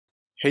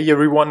Hey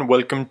everyone,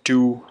 welcome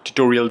to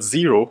tutorial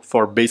 0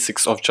 for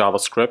basics of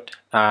JavaScript,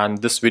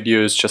 and this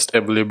video is just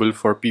available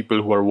for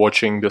people who are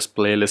watching this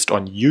playlist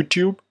on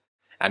YouTube.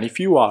 And if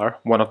you are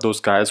one of those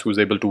guys who's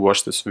able to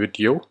watch this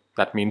video,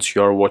 that means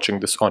you're watching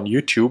this on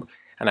YouTube,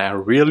 and I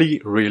really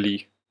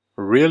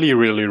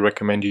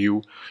recommend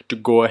you to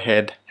go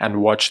ahead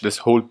and watch this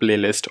whole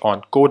playlist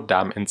on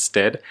CodeDam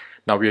instead.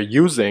 Now we are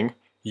using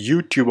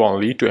YouTube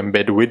only to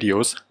embed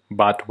videos,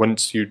 but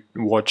once you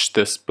watch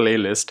this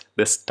playlist,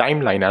 this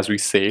timeline as we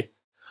say,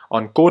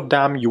 on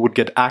CodeDam you would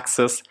get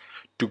access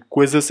to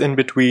quizzes in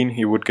between,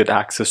 you would get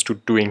access to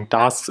doing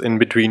tasks in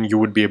between, you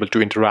would be able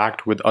to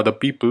interact with other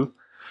people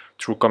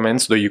through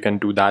comments, though you can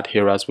do that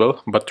here as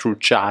well, but through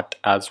chat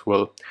as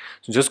well.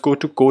 So just go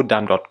to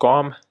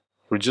codedam.com,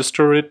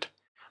 register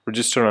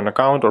an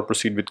account or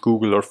proceed with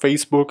Google or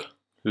Facebook,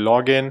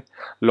 log in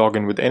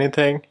with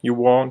anything you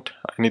want,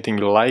 anything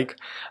you like,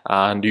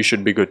 and you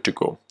should be good to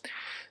go.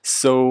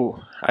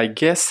 So I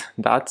guess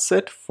that's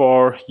it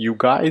for you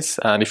guys,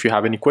 and if you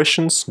have any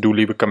questions, do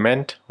leave a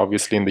comment,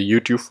 obviously in the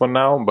YouTube for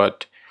now,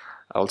 but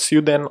I'll see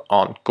you then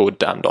on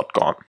codedam.com.